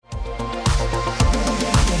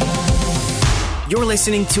You're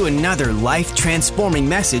listening to another life-transforming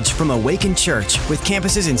message from Awaken Church with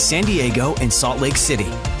campuses in San Diego and Salt Lake City.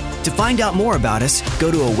 To find out more about us,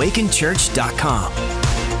 go to awakenchurch.com.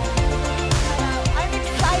 I'm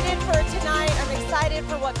excited for tonight. I'm excited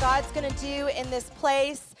for what God's going to do in this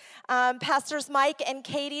place. Pastors Mike and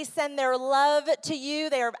Katie send their love to you.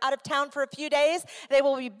 They are out of town for a few days. They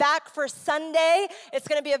will be back for Sunday. It's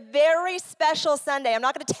going to be a very special Sunday. I'm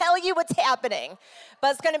not going to tell you what's happening,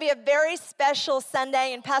 but it's going to be a very special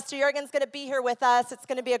Sunday, and Pastor Jurgen's going to be here with us. It's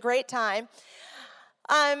going to be a great time.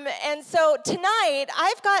 And so tonight,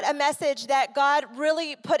 I've got a message that God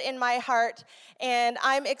really put in my heart, and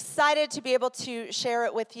I'm excited to be able to share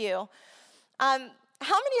it with you. How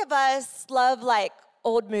many of us love,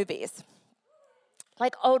 old movies?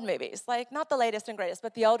 Old movies, not the latest and greatest,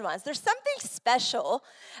 but the old ones. There's something special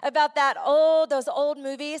about those old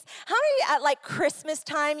movies. How many at Christmas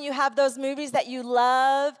time you have those movies that you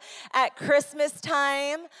love at Christmas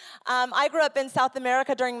time? I grew up in South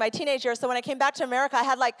America during my teenage years, so when I came back to America, I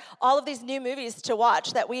had all of these new movies to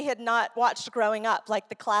watch that we had not watched growing up, like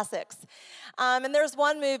the classics. And there's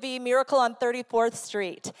one movie, Miracle on 34th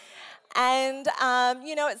Street. And,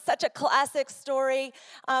 it's such a classic story.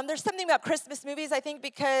 There's something about Christmas movies, I think,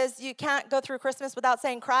 because you can't go through Christmas without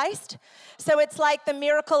saying Christ. So it's like the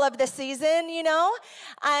miracle of the season,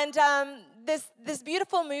 And this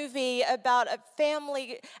beautiful movie about a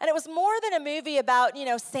family, and it was more than a movie about,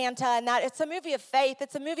 Santa and that. It's a movie of faith.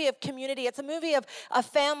 It's a movie of community. It's a movie of a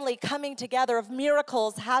family coming together, of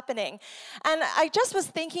miracles happening. And I just was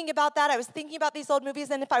thinking about that. I was thinking about these old movies,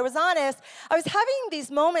 and if I was honest, I was having these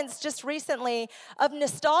moments just recently of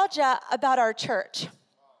nostalgia about our church.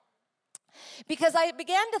 Because I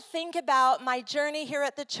began to think about my journey here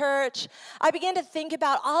at the church. I began to think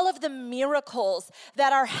about all of the miracles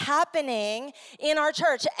that are happening in our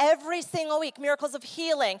church every single week. Miracles of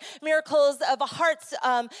healing, miracles of hearts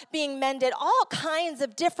being mended, all kinds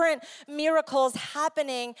of different miracles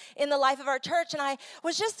happening in the life of our church. And I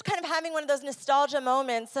was just kind of having one of those nostalgia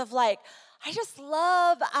moments of I just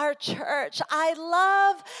love our church. I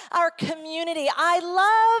love our community. I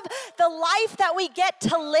love the life that we get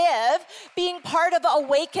to live being part of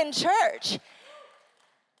Awaken Church.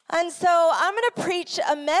 And so I'm going to preach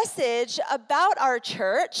a message about our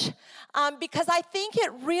church because I think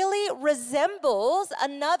it really resembles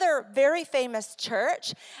another very famous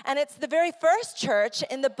church, and it's the very first church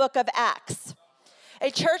in the book of Acts. A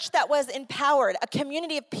church that was empowered, a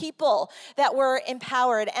community of people that were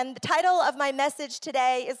empowered. And the title of my message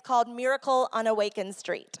today is called Miracle on Awaken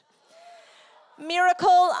Street.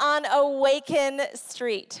 Miracle on Awaken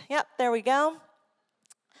Street. Yep, there we go.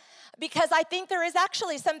 Because I think there is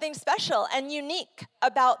actually something special and unique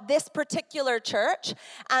about this particular church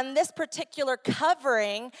and this particular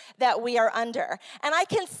covering that we are under. And I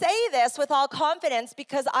can say this with all confidence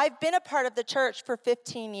because I've been a part of the church for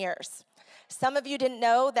 15 years. Some of you didn't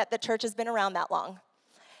know that the church has been around that long.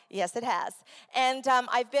 Yes, it has. And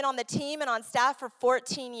I've been on the team and on staff for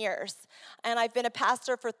 14 years. And I've been a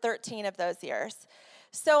pastor for 13 of those years.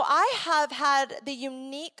 So I have had the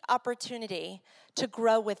unique opportunity to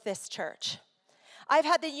grow with this church. I've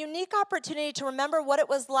had the unique opportunity to remember what it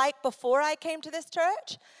was like before I came to this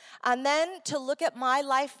church, and then to look at my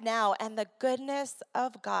life now and the goodness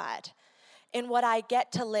of God in what I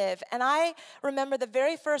get to live. And I remember the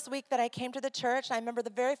very first week that I came to the church, and I remember the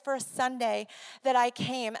very first Sunday that I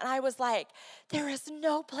came, and I was like, there is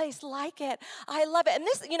no place like it. I love it. And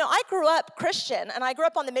this, I grew up Christian, and I grew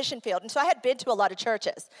up on the mission field, and so I had been to a lot of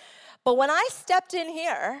churches. But when I stepped in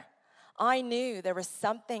here, I knew there was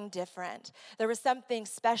something different. There was something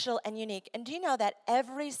special and unique. And do you know that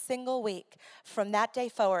every single week from that day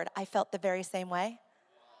forward, I felt the very same way?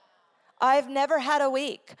 I've never had a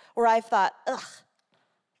week where I've thought, ugh.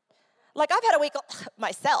 I've had a week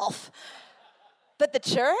myself. But the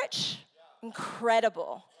church,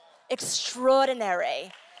 incredible,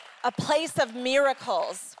 extraordinary, a place of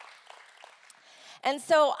miracles. And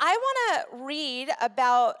so I want to read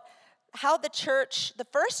about how the church, the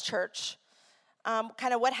first church,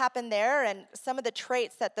 kind of what happened there and some of the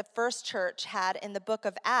traits that the first church had in the book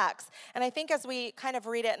of Acts. And I think as we kind of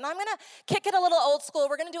read it, and I'm going to kick it a little old school.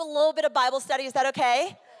 We're going to do a little bit of Bible study. Is that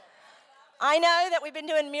okay? I know that we've been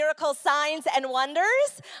doing miracles, signs, and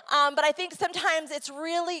wonders, but I think sometimes it's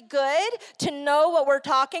really good to know what we're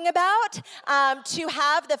talking about, to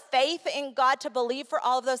have the faith in God to believe for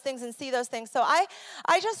all of those things and see those things. So I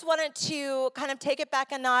just wanted to kind of take it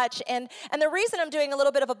back a notch, and the reason I'm doing a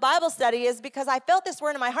little bit of a Bible study is because I felt this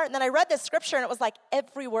word in my heart, and then I read this scripture, and it was like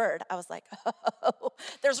every word. I was like, oh,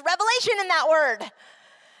 there's revelation in that word.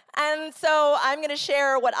 And so I'm going to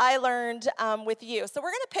share what I learned with you. So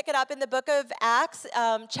we're going to pick it up in the book of Acts,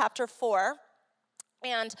 chapter 4.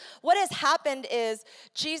 And what has happened is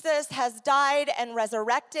Jesus has died and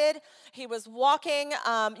resurrected. He was walking,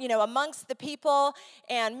 amongst the people,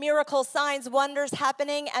 and miracles, signs, wonders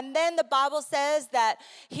happening. And then the Bible says that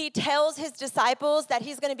he tells his disciples that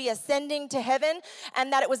he's going to be ascending to heaven,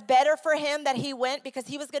 and that it was better for him that he went because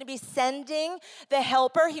he was going to be sending the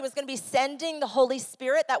helper. He was going to be sending the Holy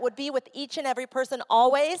Spirit that would be with each and every person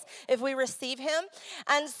always if we receive him.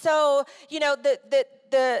 And so,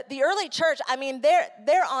 the early church,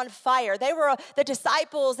 they're on fire. They were the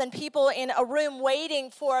disciples and people in a room waiting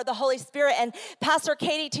for the Holy Spirit. And Pastor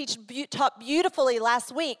Katie taught beautifully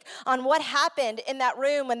last week on what happened in that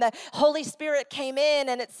room when the Holy Spirit came in.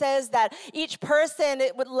 And it says that each person,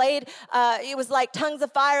 it was like tongues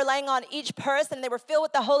of fire laying on each person. They were filled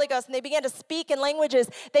with the Holy Ghost, and they began to speak in languages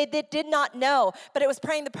they did not know, but it was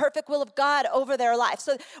praying the perfect will of God over their life.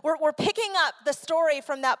 So we're picking up the story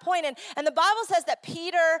from that point. And the Bible says that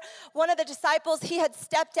Peter, one of the disciples, he had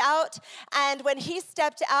stepped out, and when he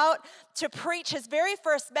stepped out to preach his very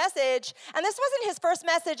first message, and this wasn't his first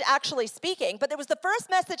message actually speaking, but it was the first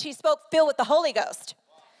message he spoke filled with the Holy Ghost.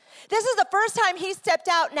 This is the first time he stepped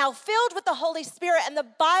out, now filled with the Holy Spirit, and the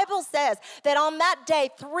Bible says that on that day,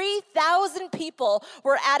 3,000 people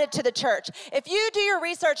were added to the church. If you do your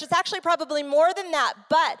research, it's actually probably more than that,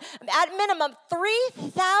 but at minimum,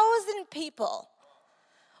 3,000 people.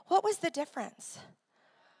 What was the difference?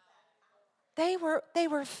 They were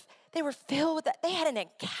filled with that. They had an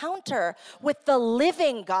encounter with the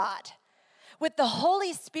living God, with the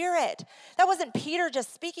Holy Spirit. That wasn't Peter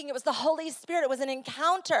just speaking. It was the Holy Spirit. It was an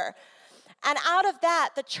encounter. And out of that,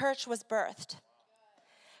 the church was birthed.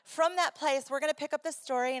 From that place, we're going to pick up the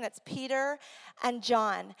story, and it's Peter and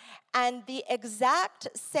John. And the exact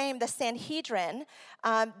same, the Sanhedrin,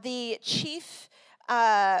 the chief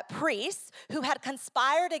priests who had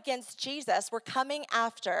conspired against Jesus were coming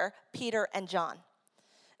after Peter and John.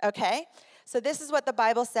 Okay? So this is what the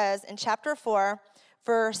Bible says in chapter 4,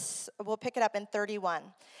 we'll pick it up in 31.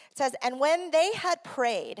 It says, and when they had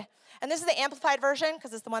prayed, and this is the Amplified version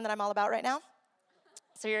because it's the one that I'm all about right now.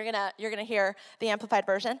 So you're gonna hear the Amplified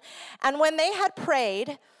version. And when they had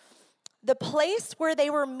prayed, the place where they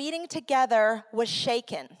were meeting together was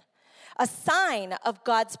shaken, a sign of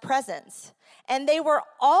God's presence. And they were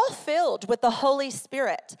all filled with the Holy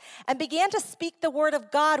Spirit and began to speak the word of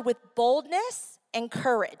God with boldness and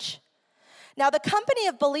courage. Now the company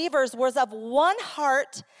of believers was of one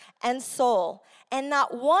heart and soul, and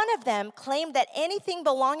not one of them claimed that anything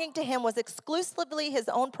belonging to him was exclusively his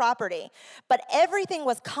own property, but everything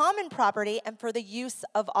was common property and for the use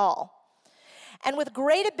of all. And with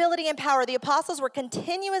great ability and power, the apostles were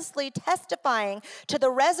continuously testifying to the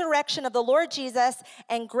resurrection of the Lord Jesus,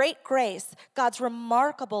 and great grace, God's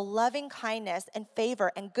remarkable loving kindness and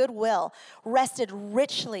favor and goodwill rested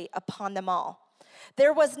richly upon them all.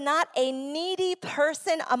 There was not a needy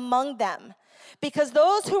person among them, because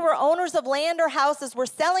those who were owners of land or houses were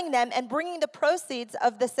selling them and bringing the proceeds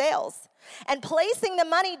of the sales and placing the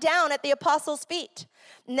money down at the apostles' feet.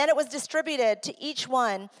 And then it was distributed to each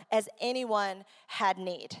one as anyone had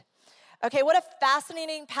need. Okay, what a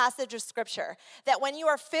fascinating passage of scripture, that when you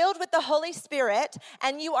are filled with the Holy Spirit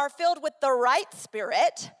and you are filled with the right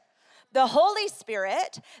spirit, the Holy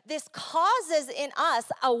Spirit, this causes in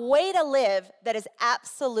us a way to live that is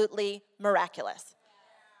absolutely miraculous.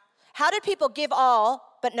 How did people give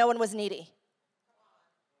all, but no one was needy?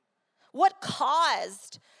 What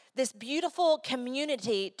caused this beautiful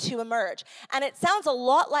community to emerge? And it sounds a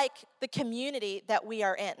lot like the community that we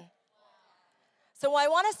are in. So I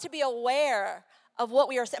want us to be aware of what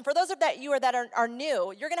we are, and for those of you that are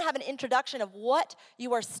new, you're gonna have an introduction of what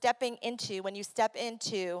you are stepping into when you step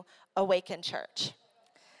into Awaken Church.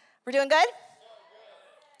 We're doing good?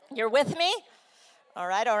 You're with me? All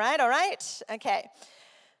right. Okay.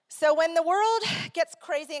 So when the world gets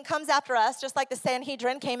crazy and comes after us, just like the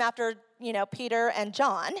Sanhedrin came after, Peter and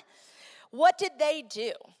John, what did they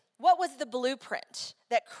do? What was the blueprint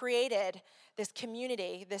that created this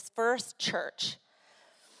community, this first church?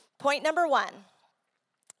 Point number one.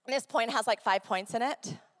 This point has like 5 points in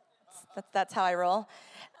it. That's how I roll.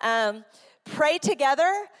 Pray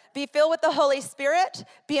together, be filled with the Holy Spirit,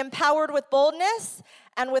 be empowered with boldness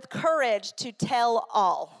and with courage to tell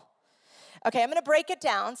all. Okay, I'm going to break it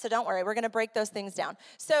down, so don't worry. We're going to break those things down.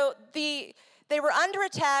 So they were under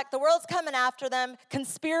attack. The world's coming after them.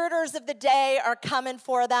 Conspirators of the day are coming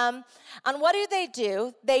for them. And what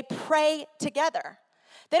do? They pray together.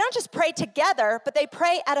 They don't just pray together, but they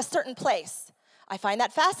pray at a certain place. I find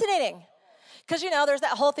that fascinating. Because, there's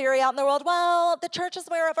that whole theory out in the world, well, the church is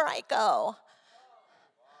wherever I go.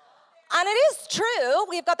 And it is true.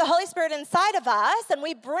 We've got the Holy Spirit inside of us, and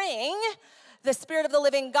we bring the Spirit of the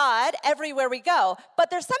living God everywhere we go. But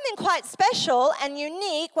there's something quite special and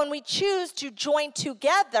unique when we choose to join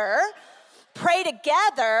together, pray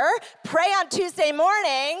together, pray on Tuesday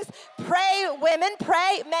mornings, pray women,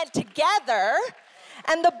 pray men together.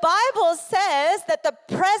 And the Bible says that the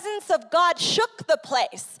presence of God shook the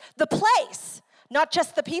place, not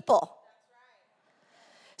just the people.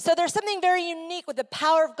 So there's something very unique with the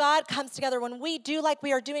power of God comes together when we do like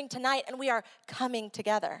we are doing tonight and we are coming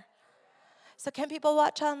together. So can people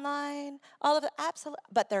watch online? All of it, absolutely.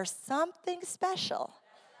 But there's something special.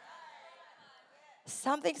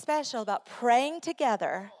 Something special about praying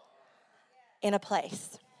together in a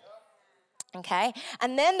place. Okay?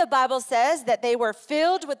 And then the Bible says that they were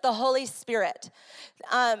filled with the Holy Spirit.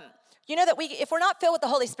 You know that if we're not filled with the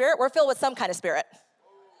Holy Spirit, we're filled with some kind of spirit.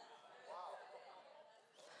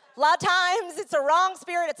 A lot of times it's a wrong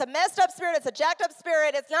spirit, it's a messed up spirit, it's a jacked up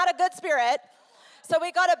spirit, it's not a good spirit. So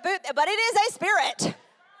we got to boot, but it is a spirit.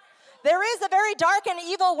 There is a very dark and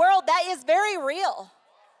evil world that is very real.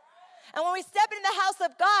 And when we step into the house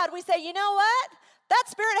of God, we say, you know what? That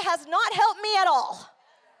spirit has not helped me at all.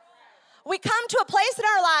 We come to a place in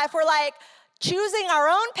our life where like choosing our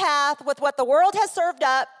own path with what the world has served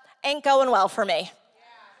up ain't going well for me.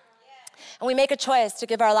 And we make a choice to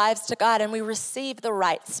give our lives to God, and we receive the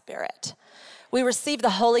right spirit. We receive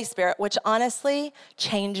the Holy Spirit, which honestly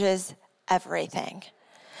changes everything.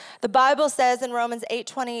 The Bible says in Romans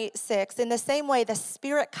 8:26, in the same way the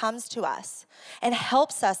Spirit comes to us and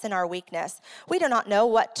helps us in our weakness. We do not know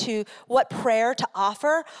what prayer to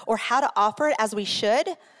offer or how to offer it as we should,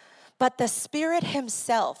 but the Spirit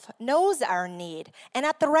himself knows our need and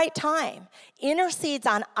at the right time intercedes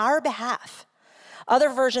on our behalf. Other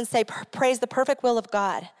versions say, praise the perfect will of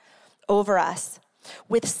God over us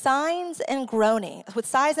with sighs and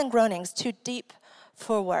groanings too deep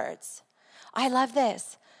for words. I love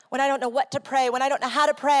this. When I don't know what to pray, when I don't know how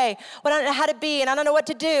to pray, when I don't know how to be, and I don't know what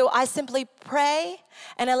to do, I simply pray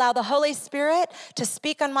and allow the Holy Spirit to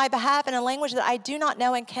speak on my behalf in a language that I do not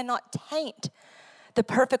know and cannot taint the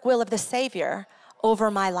perfect will of the Savior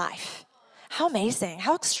over my life. How amazing,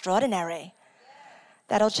 how extraordinary.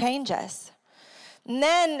 That'll change us. And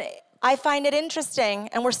then I find it interesting,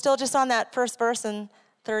 and we're still just on that first verse in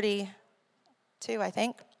 32, I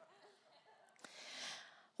think,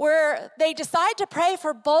 where they decide to pray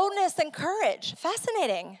for boldness and courage.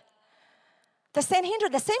 Fascinating. The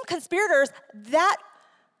Sanhedrin, the same conspirators that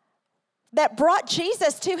brought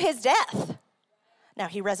Jesus to his death. Now,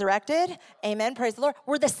 he resurrected, amen, praise the Lord,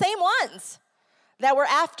 were the same ones that were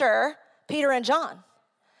after Peter and John.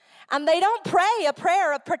 And they don't pray a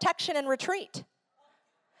prayer of protection and retreat.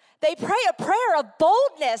 They pray a prayer of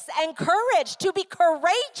boldness and courage to be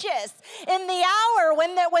courageous in the hour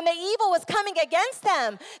when the evil was coming against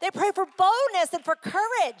them. They pray for boldness and for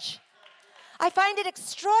courage. I find it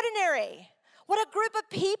extraordinary. What a group of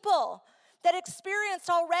people that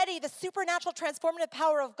experienced already the supernatural transformative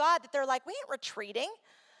power of God that they're like, we ain't retreating.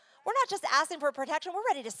 We're not just asking for protection. We're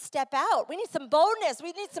ready to step out. We need some boldness.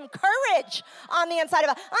 We need some courage on the inside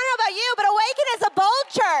of us. I don't know about you, but Awaken is a bold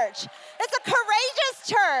church. It's a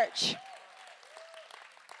courageous church.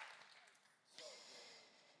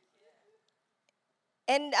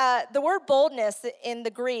 And the word boldness in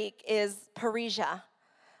the Greek is parrhesia.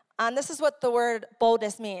 And this is what the word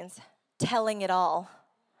boldness means, telling it all.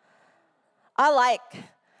 I like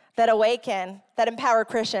that Awaken, that Empower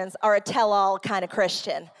Christians are a tell-all kind of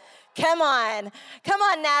Christian. Come on,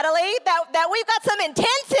 Natalie, that we've got some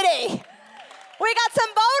intensity. We got some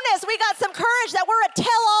boldness, we got some courage, that we're a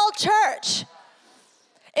tell-all church.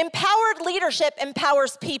 Empowered leadership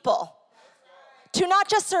empowers people to not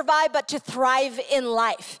just survive, but to thrive in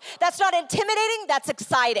life. That's not intimidating, that's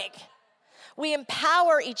exciting. We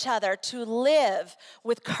empower each other to live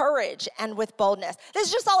with courage and with boldness. This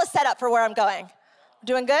is just all a setup for where I'm going.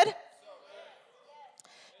 Doing good?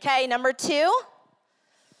 Okay, number 2.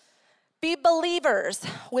 Be believers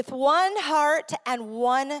with one heart and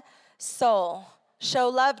one soul. Show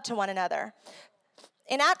love to one another.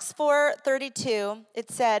 In Acts 4:32,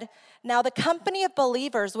 it said, now the company of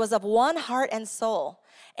believers was of one heart and soul,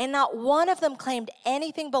 and not one of them claimed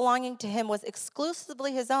anything belonging to him was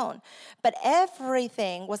exclusively his own, but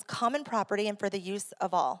everything was common property and for the use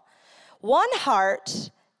of all. One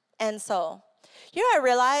heart and soul. You know, I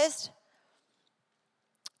realized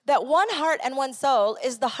that one heart and one soul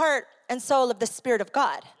is the heart and soul of the Spirit of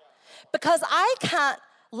God. Because I can't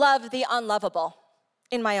love the unlovable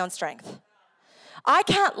in my own strength. I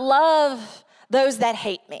can't love those that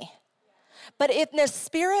hate me. But in the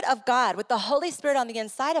Spirit of God, with the Holy Spirit on the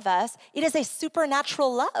inside of us, it is a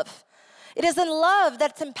supernatural love. It is a love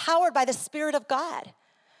that's empowered by the Spirit of God,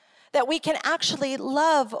 that we can actually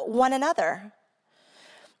love one another.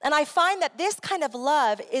 And I find that this kind of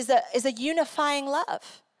love is a unifying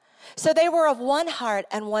love. So they were of one heart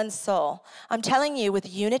and one soul. I'm telling you, with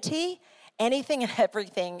unity, anything and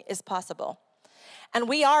everything is possible. And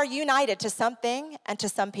we are united to something and to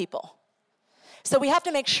some people. So we have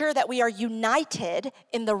to make sure that we are united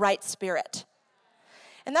in the right spirit.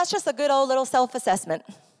 And that's just a good old little self-assessment.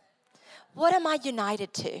 What am I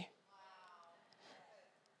united to?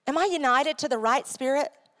 Am I united to the right spirit,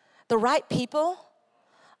 the right people?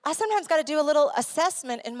 I sometimes got to do a little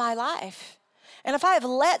assessment in my life. And if I have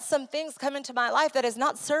let some things come into my life that is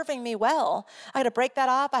not serving me well, I got to break that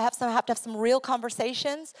off. I have to have some real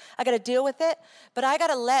conversations. I got to deal with it. But I got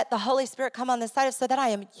to let the Holy Spirit come on the side so that I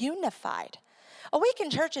am unified. Awaken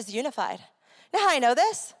Church is unified. You know how I know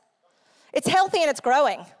this? It's healthy and it's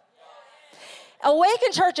growing.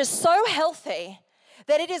 Awaken Church is so healthy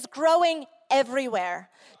that it is growing everywhere.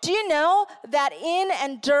 Do you know that in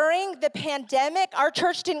and during the pandemic, our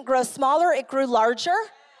church didn't grow smaller, it grew larger?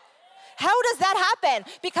 How does that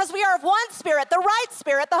happen? Because we are of one Spirit, the right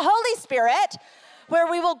Spirit, the Holy Spirit,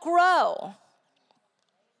 where we will grow.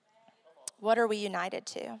 What are we united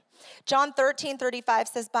to? John 13:35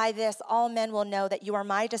 says, by this, all men will know that you are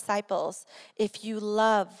my disciples if you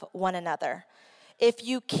love one another, if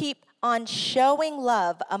you keep on showing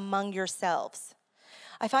love among yourselves.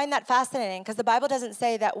 I find that fascinating because the Bible doesn't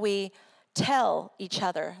say that we tell each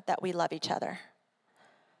other that we love each other.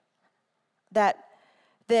 The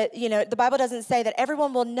Bible doesn't say that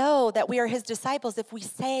everyone will know that we are his disciples if we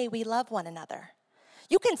say we love one another.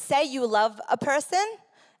 You can say you love a person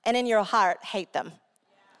and in your heart hate them.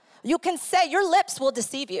 You can say, your lips will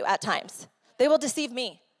deceive you at times. They will deceive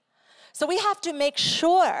me. So we have to make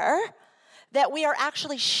sure that we are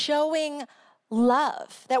actually showing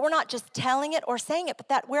love, that we're not just telling it or saying it, but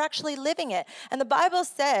that we're actually living it. And the Bible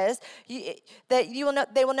says that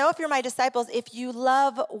they will know if you're my disciples if you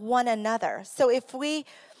love one another. So if we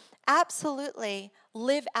absolutely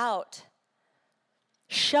live out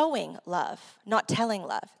showing love, not telling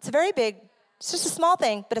love. It's just a small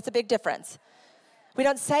thing, but it's a big difference. We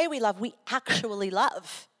don't say we love, we actually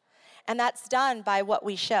love. And that's done by what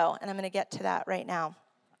we show. And I'm going to get to that right now.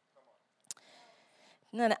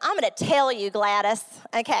 I'm going to tell you, Gladys.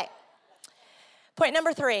 Okay. Point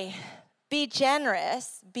number 3, be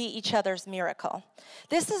generous, be each other's miracle.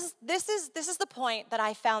 This is the point that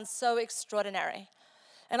I found so extraordinary.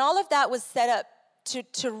 And all of that was set up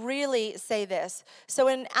to really say this. So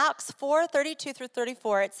in Acts 4:32 through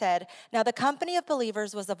 34, it said, now the company of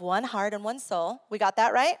believers was of one heart and one soul. We got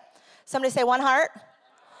that right? Somebody say one heart,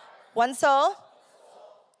 one soul.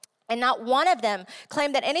 And not one of them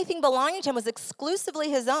claimed that anything belonging to him was exclusively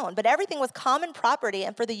his own, but everything was common property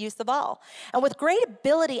and for the use of all. And with great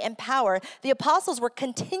ability and power, the apostles were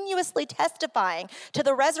continuously testifying to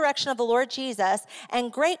the resurrection of the Lord Jesus,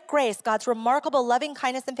 and great grace, God's remarkable loving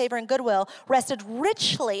kindness and favor and goodwill, rested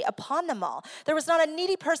richly upon them all. There was not a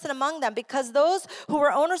needy person among them, because those who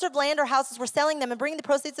were owners of land or houses were selling them and bringing the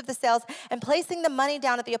proceeds of the sales and placing the money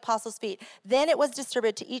down at the apostles' feet. Then it was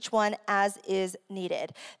distributed to each one as is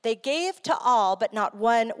needed. They gave to all, but not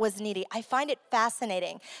one was needy. I find it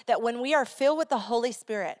fascinating that when we are filled with the Holy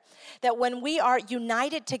Spirit, that when we are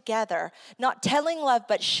united together, not telling love,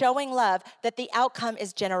 but showing love, that the outcome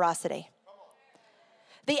is generosity.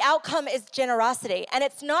 The outcome is generosity. And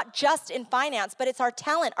it's not just in finance, but it's our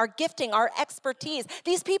talent, our gifting, our expertise.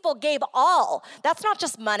 These people gave all. That's not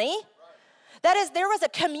just money. That is, there was a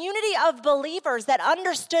community of believers that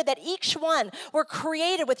understood that each one were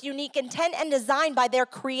created with unique intent and design by their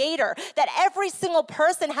Creator, that every single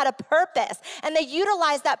person had a purpose, and they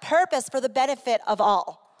utilized that purpose for the benefit of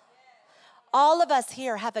all. All of us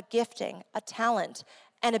here have a gifting, a talent,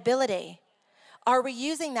 an ability. Are we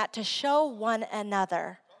using that to show one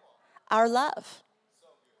another our love?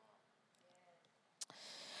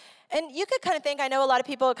 And you could kind of think, I know a lot of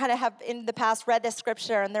people kind of have in the past read this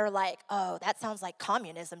scripture and they're like, oh, that sounds like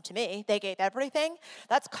communism to me. They gave everything.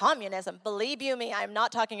 That's communism. Believe you me, I'm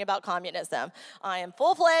not talking about communism. I am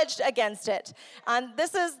full-fledged against it. And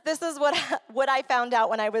this is what I found out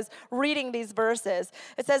when I was reading these verses.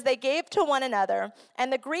 It says they gave to one another. And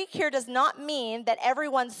the Greek here does not mean that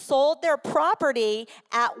everyone sold their property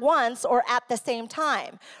at once or at the same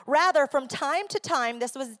time. Rather, from time to time,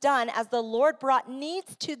 this was done as the Lord brought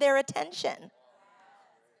needs to their attention.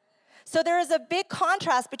 So there is a big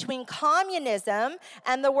contrast between communism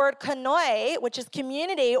and the word koinoi, which is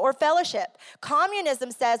community or fellowship.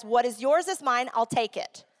 Communism says, what is yours is mine, I'll take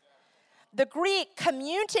it. The Greek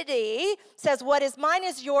community says, what is mine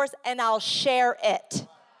is yours, and I'll share it.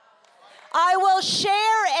 I will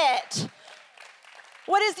share it.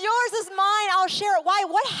 What is yours is mine, I'll share it. Why?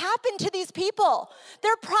 What happened to these people?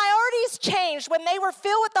 Their priorities changed when they were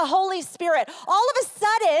filled with the Holy Spirit. All of a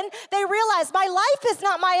sudden, they realized my life is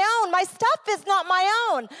not my own. My stuff is not my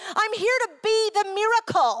own. I'm here to be the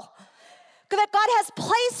miracle that God has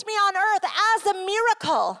placed me on earth as a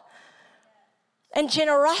miracle. And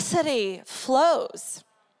generosity flows.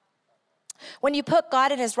 When you put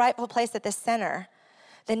God in his rightful place at the center,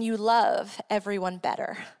 then you love everyone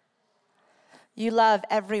better. You love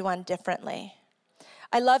everyone differently.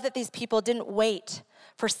 I love that these people didn't wait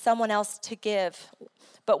for someone else to give,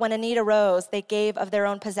 but when a need arose, they gave of their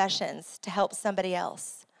own possessions to help somebody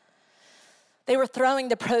else. They were throwing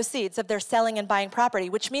the proceeds of their selling and buying property,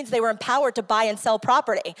 which means they were empowered to buy and sell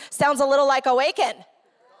property. Sounds a little like Awaken.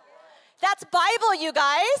 That's Bible, you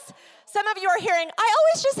guys. Some of you are hearing, I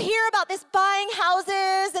always just hear about this buying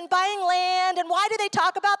houses and buying land, and why do they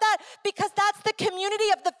talk about that? Because that's the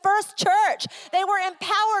community of the first church. They were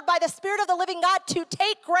empowered by the Spirit of the living God to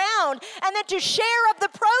take ground and then to share of the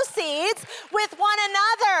proceeds with one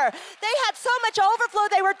another. They had so much overflow,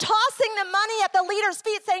 they were tossing the money at the leaders'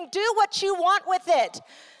 feet saying, do what you want with it.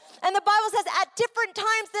 And the Bible says at different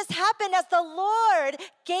times this happened as the Lord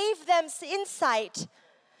gave them insight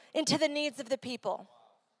into the needs of the people.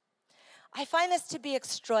 I find this to be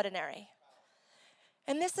extraordinary.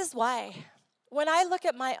 And this is why, when I look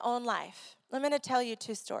at my own life, I'm going to tell you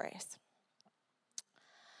two stories.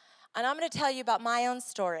 And I'm going to tell you about my own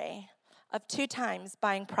story of 2 times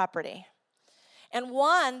buying property. And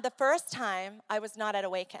one, the first time, I was not at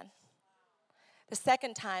Awaken. The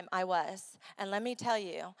second time, I was. And let me tell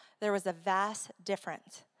you, there was a vast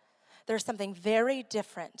difference. There's something very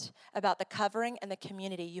different about the covering and the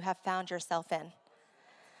community you have found yourself in.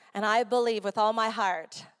 And I believe with all my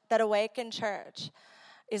heart that Awaken Church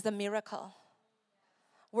is a miracle.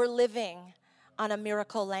 We're living on a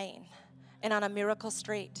miracle lane and on a miracle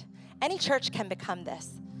street. Any church can become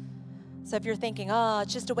this. So if you're thinking, oh,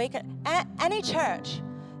 it's just Awaken, any church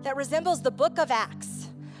that resembles the book of Acts,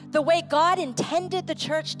 the way God intended the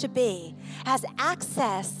church to be, has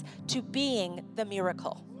access to being the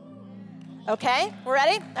miracle. Okay, we're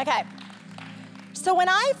ready? Okay. So when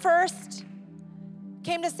I first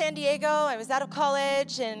came to San Diego, I was out of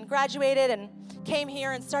college and graduated and came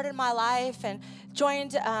here and started my life and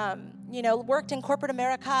joined, worked in corporate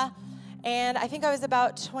America. And I think I was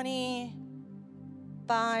about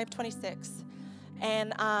 25, 26.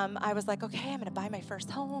 And I was like, okay, I'm going to buy my first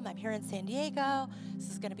home. I'm here in San Diego. This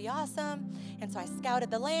is going to be awesome. And so I scouted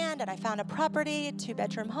the land and I found a property, a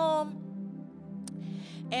 2-bedroom home.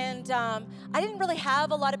 And I didn't really have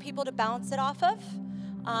a lot of people to bounce it off of.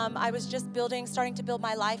 I was just starting to build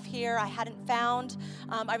my life here. I hadn't found,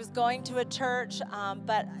 I was going to a church,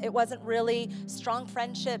 but it wasn't really strong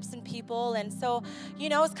friendships and people. And so,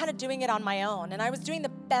 I was kind of doing it on my own. And I was doing the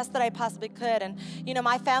best that I possibly could. And,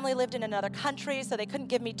 my family lived in another country, so they couldn't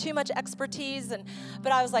give me too much expertise.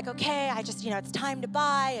 But I was like, okay, I just, it's time to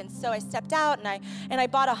buy. And so I stepped out and I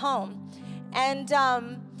bought a home. And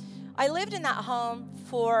I lived in that home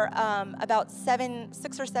for about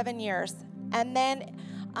 6 or 7 years. And then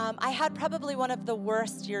I had probably one of the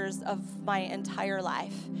worst years of my entire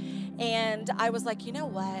life. And I was like, you know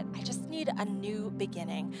what? I just need a new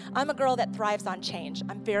beginning. I'm a girl that thrives on change.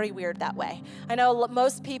 I'm very weird that way. I know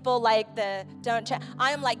most people like don't change.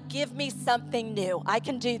 I am like, give me something new. I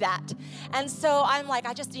can do that. And so I'm like,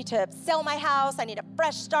 I just need to sell my house. I need a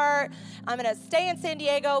fresh start. I'm going to stay in San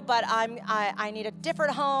Diego, but I need a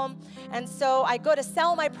different home. And so I go to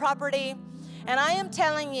sell my property. And I am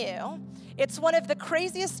telling you, it's one of the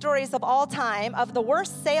craziest stories of all time, of the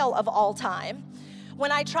worst sale of all time,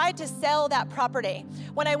 when I tried to sell that property.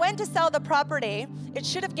 When I went to sell the property, it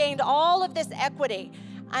should have gained all of this equity.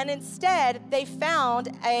 And instead, they found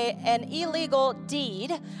an illegal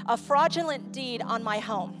deed, a fraudulent deed on my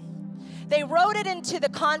home. They wrote it into the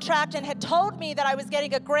contract and had told me that I was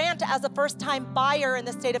getting a grant as a first-time buyer in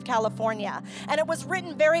the state of California. And it was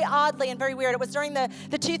written very oddly and very weird. It was during the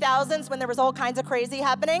 2000s when there was all kinds of crazy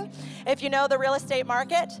happening, if you know the real estate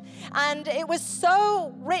market. And it was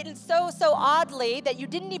so written so oddly that you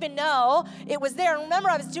didn't even know it was there. And remember,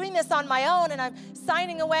 I was doing this on my own, and I'm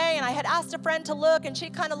signing away, and I had asked a friend to look, and she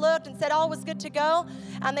kind of looked and said all was good to go.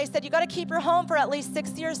 And they said, you got to keep your home for at least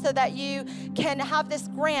 6 years so that you can have this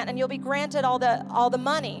grant, and you'll be granted all the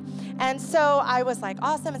money. And so I was like,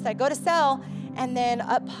 awesome. And so I go to sell, and then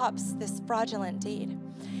up pops this fraudulent deed.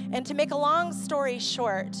 And to make a long story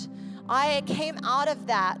short, I came out of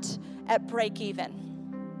that at break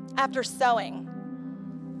even after sowing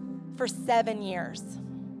for 7 years.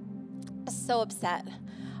 I was so upset.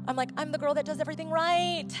 I'm like, I'm the girl that does everything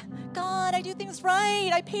right. God, I do things right.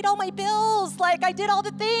 I paid all my bills. Like, I did all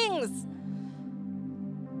the things.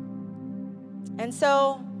 And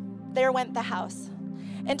so there went the house.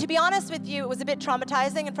 And to be honest with you, it was a bit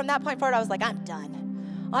traumatizing. And from that point forward, I was like, I'm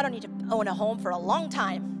done. I don't need to own a home for a long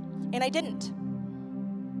time. And I didn't.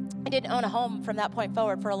 I didn't own a home from that point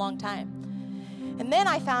forward for a long time. And then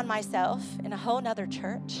I found myself in a whole nother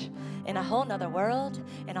church, in a whole nother world,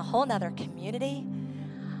 in a whole nother community.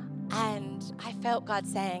 And I felt God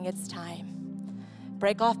saying, it's time.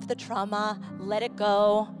 Break off the trauma, let it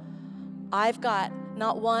go. I've got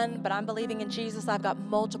not one, but I'm believing in Jesus. I've got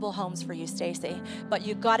multiple homes for you, Stacy. But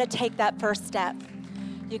you got to take that first step.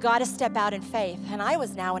 You got to step out in faith. And I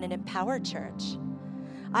was now in an empowered church.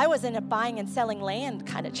 I was in a buying and selling land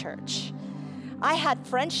kind of church. I had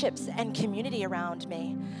friendships and community around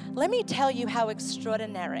me. Let me tell you how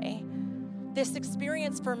extraordinary this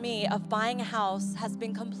experience for me of buying a house has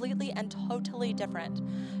been completely and totally different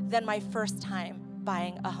than my first time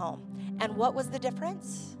buying a home. And what was the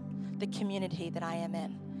difference? The community that I am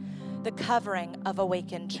in, the covering of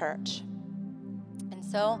Awakened Church. And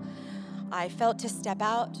so I felt to step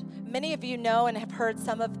out. Many of you know and have heard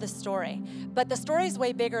some of the story, but the story is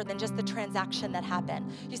way bigger than just the transaction that happened.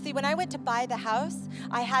 You see, when I went to buy the house,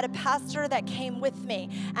 I had a pastor that came with me,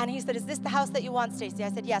 and he said, is this the house that you want, Stacy? I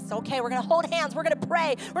said, yes. Okay, we're going to hold hands. We're going to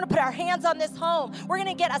pray. We're going to put our hands on this home. We're going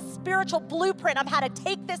to get a spiritual blueprint on how to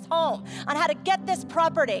take this home, on how to get this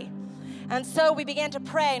property. And so we began to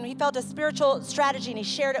pray, and he felt a spiritual strategy, and he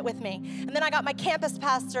shared it with me. And then I got my campus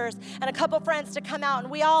pastors and a couple friends to come out, and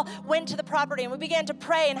we all went to the property, and we began to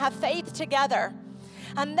pray and have faith together.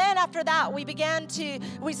 And then after that,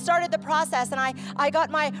 we started the process, and I got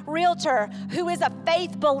my realtor, who is a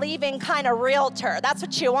faith-believing kind of realtor. That's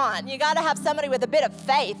what you want. You got to have somebody with a bit of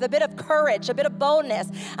faith, a bit of courage, a bit of boldness.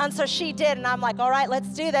 And so she did, and I'm like, all right, let's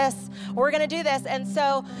do this. We're going to do this. And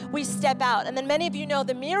so we step out. And then many of you know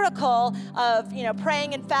the miracle of,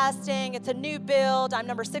 praying and fasting. It's a new build. I'm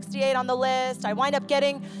number 68 on the list. I wind up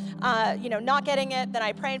getting, not getting it. Then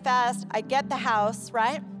I pray and fast. I get the house,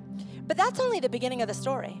 right? But that's only the beginning of the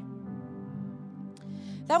story.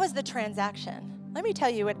 That was the transaction. Let me tell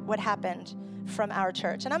you what happened from our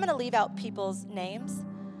church. And I'm going to leave out people's names,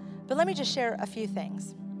 but let me just share a few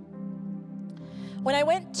things. When I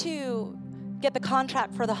went to get the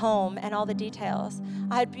contract for the home and all the details,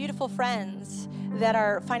 I had beautiful friends that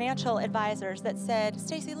are financial advisors that said,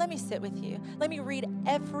 Stacy, let me sit with you. Let me read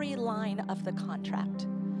every line of the contract.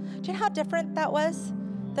 Do you know how different that was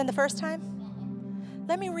than the first time?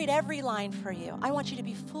 Let me read every line for you. I want you to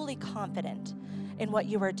be fully confident in what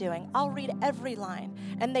you are doing. I'll read every line.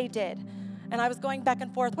 And they did. And I was going back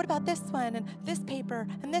and forth. What about this one and this paper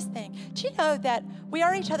and this thing? Do you know that we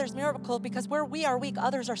are each other's miracle because where we are weak,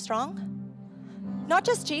 others are strong? Not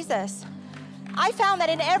just Jesus. I found that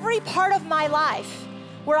in every part of my life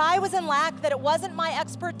where I was in lack, that it wasn't my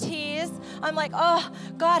expertise. I'm like, oh,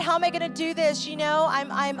 God, how am I going to do this?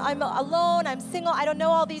 I'm alone. I'm single. I don't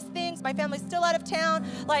know all these things. My family's still out of town.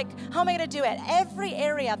 Like, how am I going to do it? Every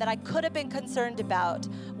area that I could have been concerned about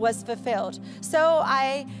was fulfilled. So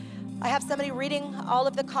I have somebody reading all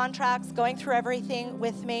of the contracts, going through everything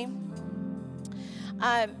with me.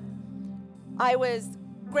 I was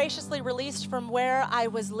graciously released from where I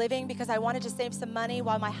was living because I wanted to save some money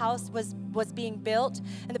while my house was being built.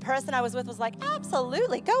 And the person I was with was like,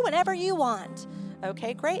 absolutely, go whenever you want.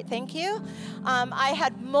 Okay, great, thank you. I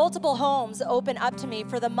had multiple homes open up to me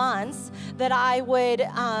for the months that I would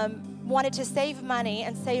wanted to save money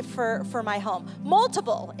and save for my home.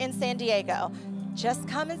 Multiple in San Diego. Just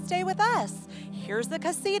come and stay with us. Here's the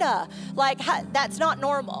casita. Like, that's not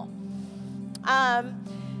normal.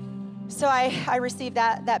 So I received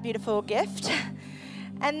that beautiful gift.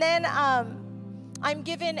 And then I'm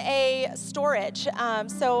given a storage.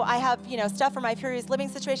 So I have, stuff for my Furious Living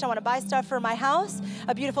situation. I want to buy stuff for my house.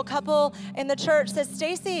 A beautiful couple in the church says,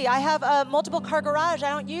 Stacy, I have a multiple car garage. I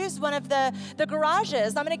don't use one of the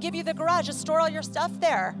garages. I'm going to give you the garage. Just store all your stuff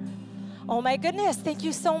there. Oh my goodness, thank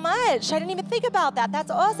you so much. I didn't even think about that.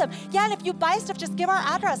 That's awesome. Yeah, and if you buy stuff, just give our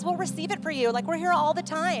address. We'll receive it for you. Like, we're here all the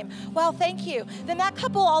time. Well, thank you. Then that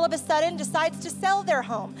couple all of a sudden decides to sell their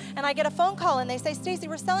home. And I get a phone call and they say, Stacy,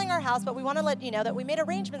 we're selling our house, but we want to let you know that we made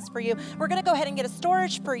arrangements for you. We're going to go ahead and get a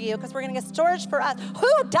storage for you because we're going to get storage for us.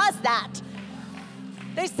 Who does that?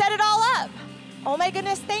 They set it all up. Oh my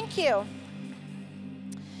goodness, thank you.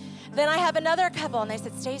 Then I have another couple, and they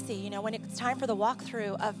said, Stacy, when it's time for the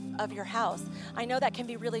walkthrough of your house, I know that can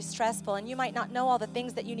be really stressful, and you might not know all the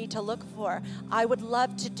things that you need to look for. I would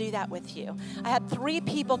love to do that with you. I had 3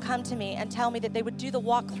 people come to me and tell me that they would do the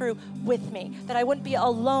walkthrough with me, that I wouldn't be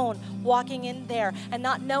alone walking in there and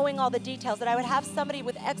not knowing all the details, that I would have somebody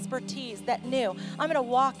with expertise that knew. I'm going to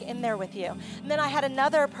walk in there with you. And then I had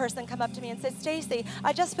another person come up to me and say, Stacy,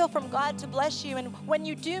 I just feel from God to bless you, and when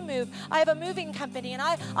you do move, I have a moving company, and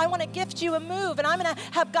I want to gift you a move, and I'm going to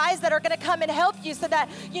have guys that are going to come and help you so that,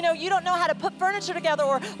 you don't know how to put furniture together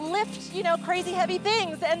or lift, crazy heavy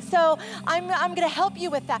things. And so I'm going to help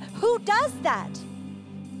you with that. Who does that?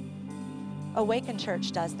 Awaken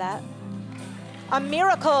Church does that. A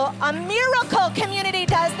miracle community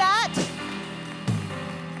does that.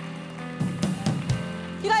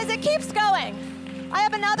 You guys, it keeps going. I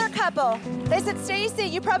have another couple. They said, Stacy,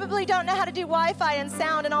 you probably don't know how to do Wi-Fi and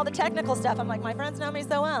sound and all the technical stuff. I'm like, my friends know me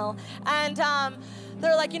so well. And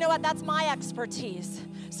they're like, you know what? That's my expertise.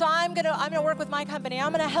 So I'm gonna work with my company.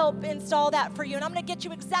 I'm gonna help install that for you, and I'm gonna get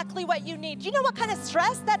you exactly what you need. Do you know what kind of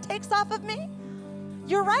stress that takes off of me?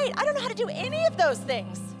 You're right. I don't know how to do any of those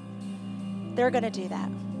things. They're gonna do that.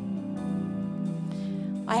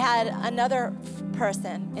 I had another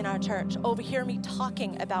person in our church overhear me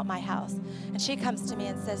talking about my house. And she comes to me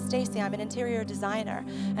and says, Stacy, I'm an interior designer,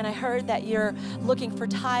 and I heard that you're looking for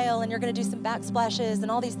tile and you're going to do some backsplashes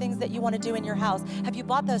and all these things that you want to do in your house. Have you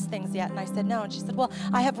bought those things yet? And I said, no. And she said, well,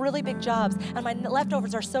 I have really big jobs, and my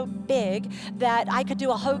leftovers are so big that I could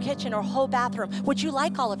do a whole kitchen or a whole bathroom. Would you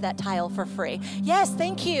like all of that tile for free? Yes,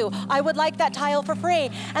 thank you. I would like that tile for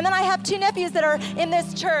free. And then I have 2 nephews that are in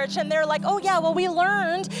this church, and they're like, oh yeah, well, we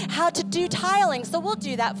learned how to do tiling, so we'll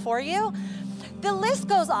do that for you. The list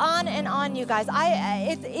goes on and on, you guys. I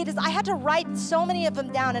had to write so many of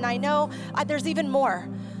them down, and I know there's even more.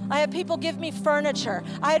 I had people give me furniture.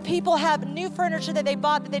 I had people have new furniture that they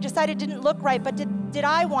bought that they decided didn't look right, but did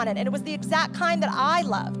I want it? And it was the exact kind that I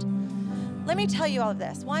loved. Let me tell you all of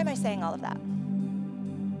this. Why am I saying all of that?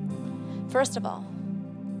 First of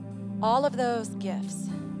all of those gifts,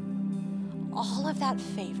 all of that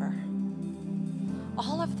favor,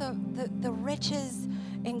 all of the riches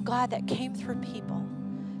in God that came through people.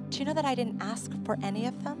 Do you know that I didn't ask for any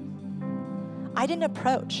of them? I didn't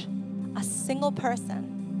approach a single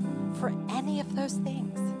person for any of those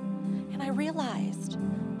things. And I realized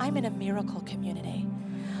I'm in a miracle community.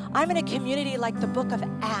 I'm in a community like the book of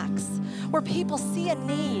Acts, where people see a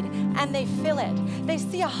need and they fill it. They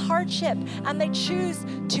see a hardship and they choose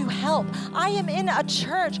to help. I am in a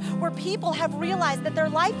church where people have realized that their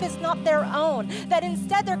life is not their own, that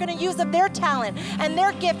instead they're going to use of their talent and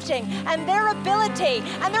their gifting and their ability,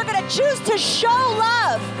 and they're going to choose to show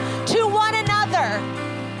love to one another.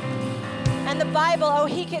 And the Bible,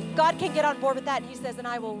 God can get on board with that. And he says, and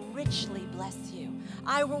I will richly bless you.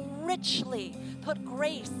 I will richly put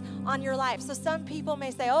grace on your life. So some people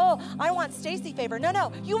may say, oh, I want Stacy favor.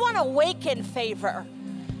 No, you want Awaken favor.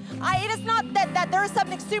 It is not that there is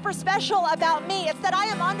something super special about me. It's that I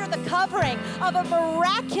am under the covering of a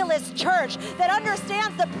miraculous church that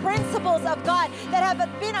understands the principles of God, that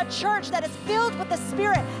have been a church that is filled with the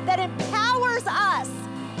Spirit, that empowers us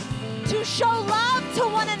to show love to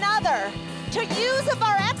one another, to use of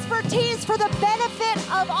our expertise for the benefit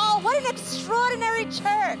of all. What an extraordinary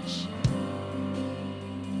church.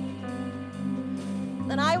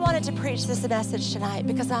 And I wanted to preach this message tonight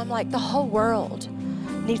because I'm like, the whole world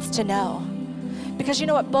needs to know. Because you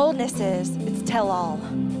know what boldness is? It's tell all.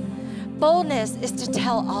 Boldness is to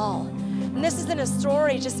tell all. And this isn't a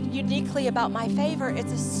story just uniquely about my favor.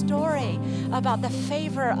 It's a story about the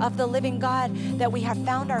favor of the living God that we have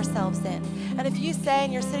found ourselves in. And if you say,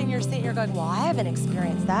 and you're sitting in your seat and you're going, well, I haven't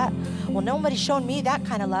experienced that. Well, nobody's shown me that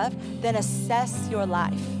kind of love. Then assess your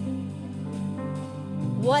life.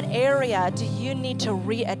 What area do you need to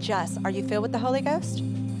readjust? Are you filled with the Holy Ghost?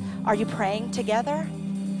 Are you praying together?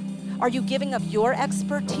 Are you giving of your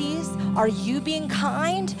expertise? Are you being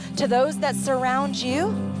kind to those that surround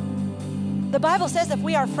you? The Bible says if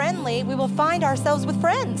we are friendly, we will find ourselves with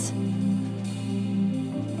friends.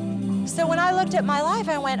 So when I looked at my life,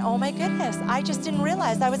 I went, oh my goodness, I just didn't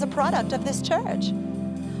realize I was a product of this church.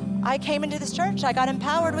 I came into this church, I got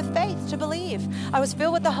empowered with faith to believe. I was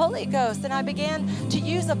filled with the Holy Ghost, and I began to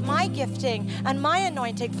use of my gifting and my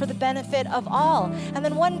anointing for the benefit of all. And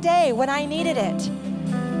then one day when I needed it,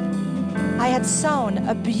 I had sown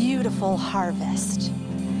a beautiful harvest.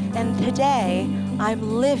 And today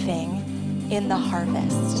I'm living in the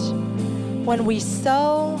harvest. When we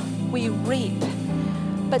sow, we reap.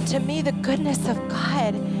 But to me, the goodness of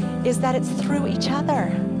God is that it's through each other.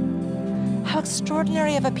 How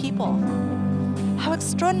extraordinary of a people. How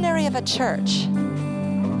extraordinary of a church.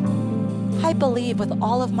 I believe with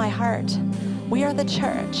all of my heart, we are the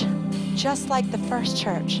church, just like the first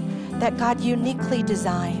church that God uniquely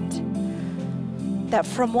designed. That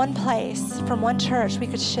from one place, from one church, we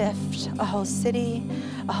could shift a whole city,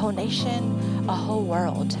 a whole nation, a whole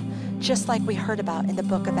world, just like we heard about in the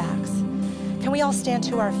book of Acts. Can we all stand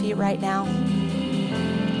to our feet right now?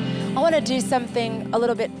 I want to do something a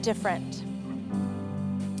little bit different.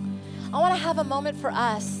 I want to have a moment for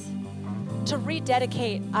us to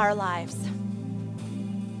rededicate our lives.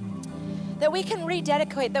 That we can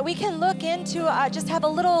rededicate, that we can look into, just have a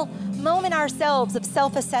little moment ourselves of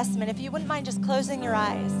self-assessment. If you wouldn't mind just closing your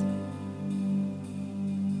eyes.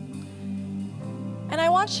 And I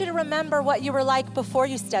want you to remember what you were like before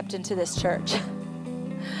you stepped into this church.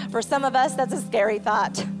 For some of us, that's a scary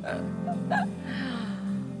thought.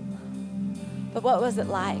 But what was it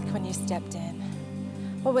like when you stepped in?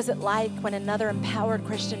 What was it like when another empowered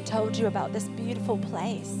Christian told you about this beautiful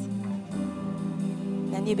place?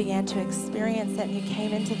 Then you began to experience it and you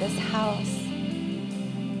came into this house.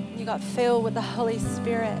 You got filled with the Holy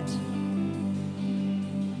Spirit.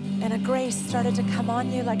 And a grace started to come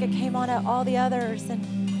on you like it came on all the others.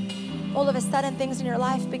 And all of a sudden things in your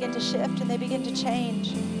life begin to shift and they begin to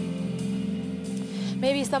change.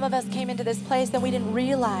 Maybe some of us came into this place and we didn't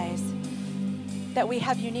realize that we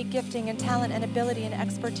have unique gifting and talent and ability and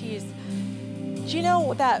expertise. Do you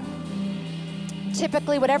know that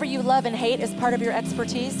typically whatever you love and hate is part of your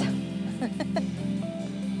expertise?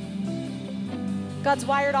 God's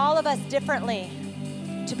wired all of us differently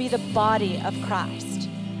to be the body of Christ.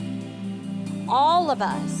 All of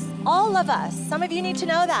us, some of you need to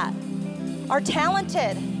know that, are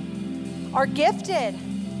talented, are gifted,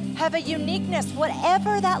 have a uniqueness,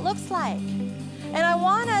 whatever that looks like. And I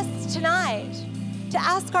want us tonight to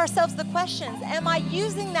ask ourselves the questions. Am I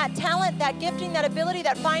using that talent, that gifting, that ability,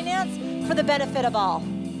 that finance for the benefit of all?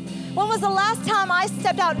 When was the last time I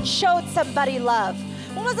stepped out and showed somebody love?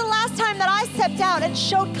 When was the last time that I stepped out and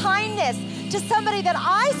showed kindness to somebody that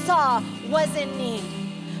I saw was in need?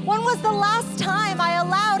 When was the last time I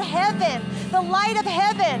allowed heaven, the light of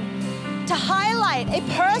heaven, to highlight a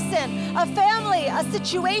person, a family, a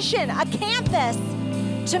situation, a campus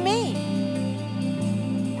to me?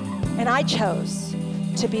 And I chose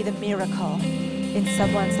to be the miracle in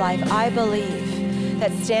someone's life. I believe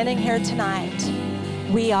that standing here tonight,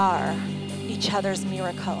 we are each other's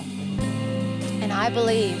miracle. And I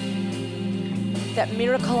believe that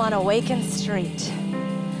Miracle on Awaken Street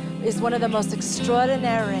is one of the most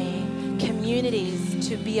extraordinary communities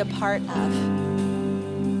to be a part of.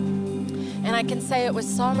 And I can say it with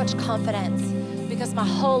so much confidence because my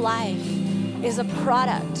whole life is a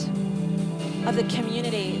product of the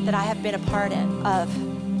community that I have been a part of.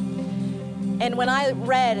 And when I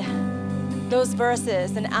read those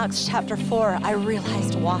verses in Acts chapter 4, I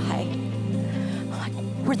realized why. I'm like,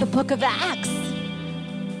 we're the book of Acts.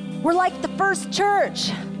 We're like the first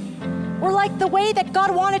church. We're like the way that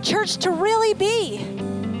God wanted church to really be.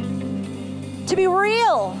 To be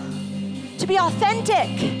real, to be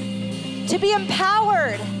authentic, to be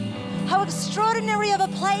empowered. How extraordinary of a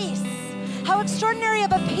place. How extraordinary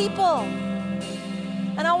of a people.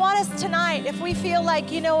 And I want us tonight, if we feel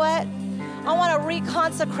like, you know what? I want to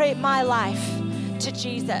reconsecrate my life to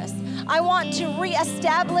Jesus. I want to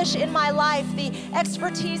reestablish in my life the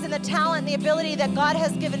expertise and the talent and the ability that God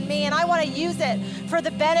has given me, and I want to use it for the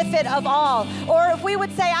benefit of all. Or if we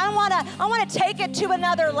would say, I want to take it to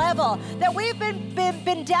another level, that we've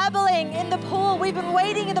been dabbling in the pool, we've been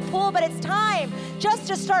wading in the pool, but it's time just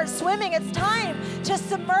to start swimming. It's time to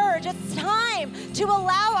submerge. It's time to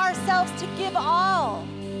allow ourselves to give all.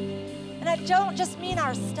 And I don't just mean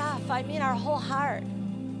our stuff, I mean our whole heart.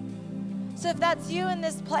 So if that's you in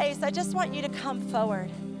this place, I just want you to come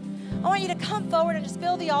forward. I want you to come forward and just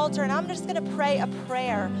fill the altar, and I'm just going to pray a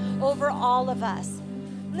prayer over all of us.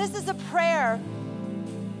 And this is a prayer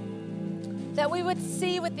that we would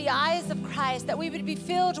see with the eyes of Christ, that we would be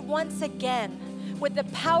filled once again with the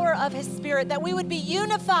power of His Spirit, that we would be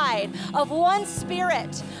unified of one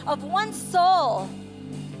spirit, of one soul,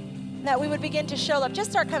 that we would begin to show love. Just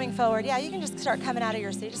start coming forward. Yeah, you can just start coming out of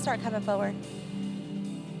your seat. Just start coming forward.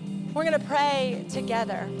 We're going to pray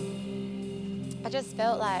together. I just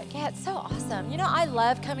felt like, yeah, it's so awesome. You know, I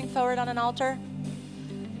love coming forward on an altar.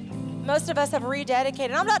 Most of us have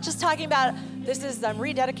rededicated. I'm not just talking about I'm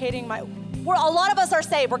rededicating a lot of us are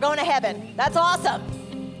saved. We're going to heaven. That's awesome.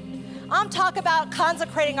 I'm talking about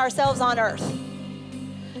consecrating ourselves on earth.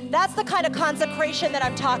 That's the kind of consecration that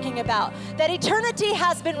I'm talking about. That eternity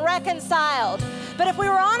has been reconciled But if we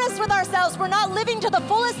were honest with ourselves, we're not living to the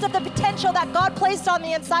fullest of the potential that God placed on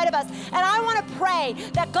the inside of us. And I want to pray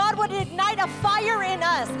that God would ignite a fire in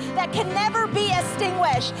us that can never be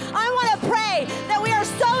extinguished. I want to pray that we are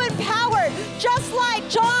so empowered, just like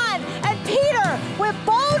John and Peter, with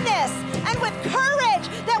boldness and with courage,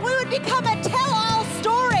 that we would become a tell-all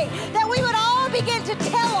story, that we would all begin to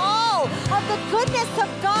tell all of the goodness of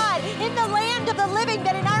God in the land of the living,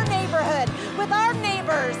 that in our neighborhood, with our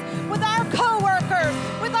neighbors, with our co-workers,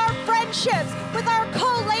 with our friendships, with our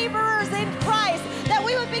co-laborers in Christ, that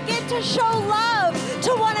we would begin to show love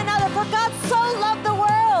to one another. For God so loved the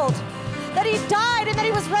world that he died and that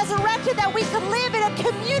he was resurrected, that we could live in a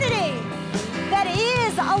community that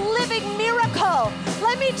is a living miracle.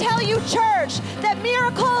 Let me tell you, church, that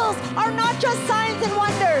miracles are not just signs and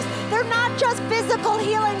wonders. They're not just physical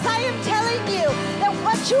healings. I am telling you that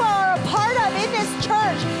what you are a part of in this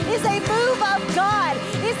church is a move of God,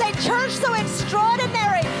 is a church so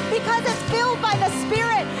extraordinary because it's filled by the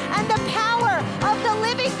Spirit and the power of the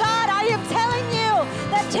living God. I am telling you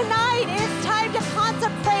that tonight it's time to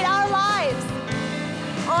consecrate our lives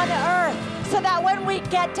on earth so that when we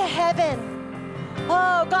get to heaven,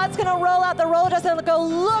 oh, God's going to roll out the rollers and go,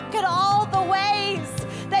 look at all the ways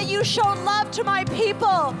that you showed love to my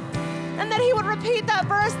people. And then he would repeat that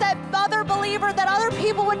verse, that other believer, that other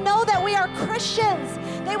people would know that we are Christians.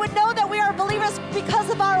 They would know that we are believers because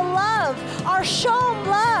of our love, our shown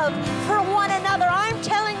love for one another. I'm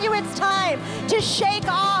telling you, it's time to shake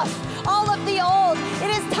off all of the old.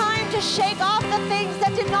 It is time to shake off the things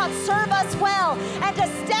that did not serve us well and to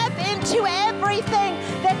step into everything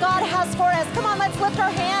that God has for us. Come on, let's lift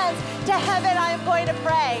our hands to heaven. I am going to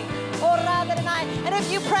pray. And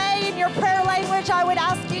if you pray in your prayer language, I would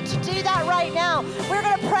ask you to do that right now. We're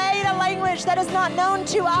going to pray in a language that is not known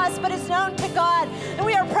to us, but is known to God. And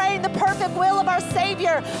we are praying the perfect will of our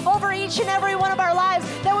Savior over each and every one of our lives,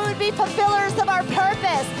 that we would be fulfillers of our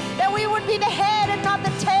purpose, that we would be the head and not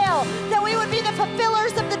the tail, that we would be the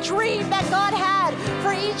fulfillers of the dream that God had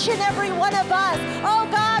for each and every one of us. Oh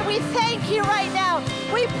God, we thank you right now.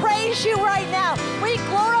 We praise you right now. We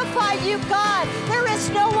glorify you, God. There is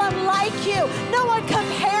no one like you. No one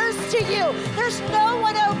compares to you. There's no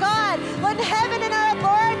one, oh God, in heaven and earth,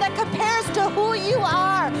 Lord, that compares to who you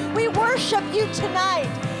are. We worship you tonight.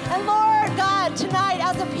 And Lord God, tonight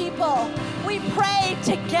as a people, we pray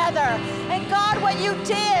together. And God, what you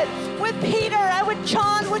did with Peter and with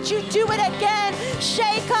John, would you do it again?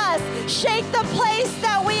 Shake us. Shake the place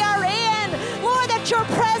that we are in. Lord, that your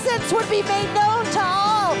presence would be made known to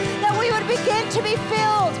all, that we would begin to be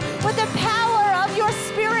filled with the power of your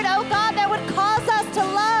Spirit, oh God, that would cause us to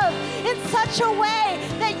love in such a way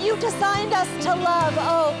that you designed us to love,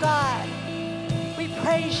 oh God. We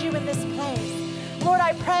praise you in this place. Lord,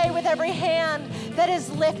 I pray with every hand that is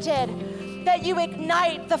lifted, that you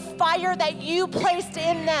ignite the fire that you placed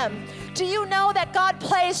in them. Do you know that God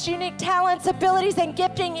placed unique talents, abilities, and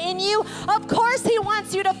gifting in you? Of course he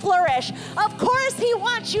wants you to flourish. Of course he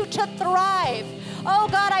wants you to thrive. Oh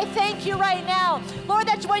God, I thank you right now, Lord,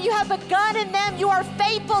 that what you have begun in them, you are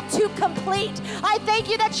faithful to complete. I thank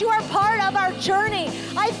you that you are part of our journey.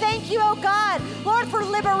 I thank you, oh God, Lord, for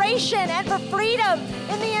liberation and for freedom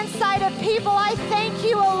in the inside of people. I thank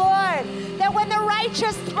you, oh Lord, that when the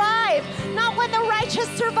righteous thrive, not when the righteous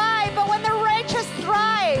survive, but when the righteous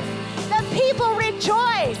thrive, that people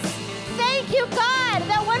rejoice. Thank you, God,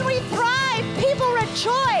 that when we thrive, people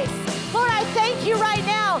rejoice. Lord, I thank you right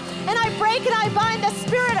now, and I break and I bind the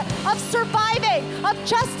spirit of surviving, of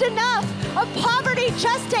just enough, of poverty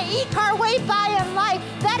just to eke our way by in life.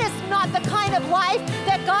 That is not the kind of life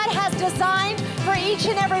that God has designed for each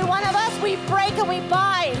and every one of us. We break and we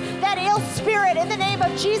bind that ill spirit in the name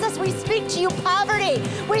of Jesus. We speak to you, poverty.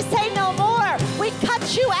 We say no more. We cut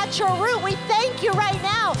you at your root. We thank you right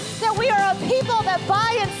now that we are a people that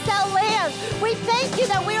buy and sell land. We thank you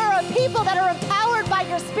that we are a people that are empowered by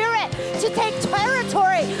your Spirit to take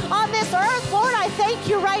territory on this earth. Lord, I thank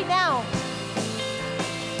you right now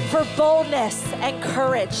for boldness and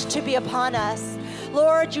courage to be upon us.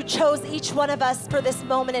 Lord, you chose each one of us for this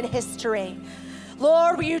moment in history.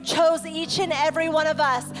 Lord, you chose each and every one of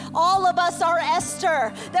us. All of us are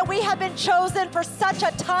Esther, that we have been chosen for such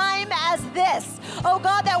a time as this. Oh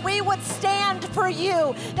God, that we would stand for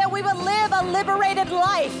you, that we would live a liberated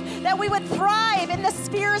life, that we would thrive in the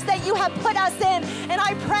spheres that you have put us in. And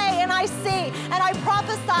I pray and I see and I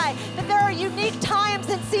prophesy that there are unique times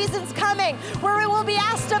and seasons coming where it will be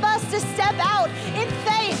asked of us to step out in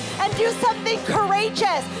faith and do something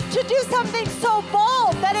courageous, to do something so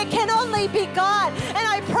bold that it can only be God. And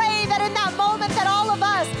I pray that in that moment that all of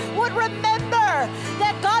us would remember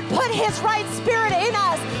that God put his right spirit in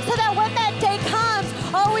us so that when that day comes,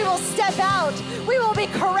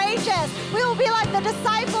 the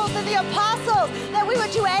disciples and the apostles, that we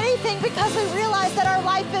would do anything because we realize that our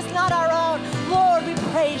life is not our own. Lord, we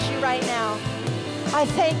praise you right now. I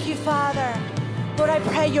thank you, Father. Lord, I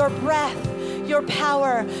pray your breath, your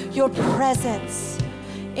power, your presence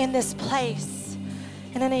in this place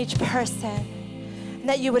and in each person, and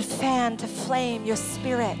that you would fan to flame your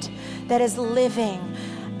spirit that is living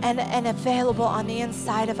and available on the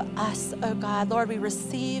inside of us, oh God. Lord, we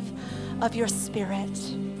receive of your spirit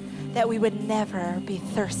that we would never be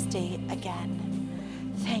thirsty again.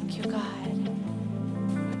 Thank you, God.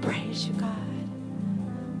 We praise you, God.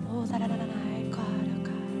 Oh, God, oh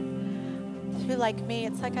God. If you're like me,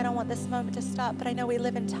 it's like I don't want this moment to stop, but I know we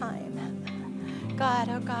live in time. God,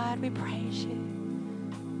 oh God, we praise you.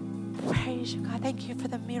 Praise you, God. Thank you for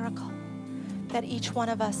the miracle that each one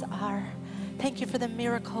of us are. Thank you for the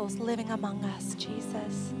miracles living among us,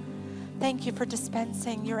 Jesus. Thank you for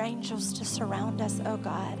dispensing your angels to surround us, oh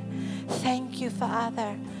God. Thank you,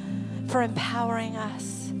 Father, for empowering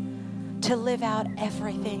us to live out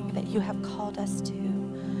everything that you have called us to.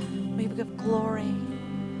 We give glory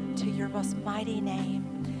to your most mighty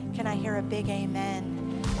name. Can I hear a big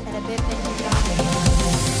amen and a big thank you, God?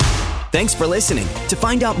 Thanks for listening. To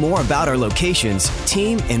find out more about our locations,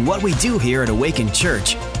 team, and what we do here at Awaken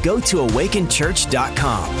Church, go to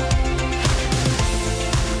awakenchurch.com.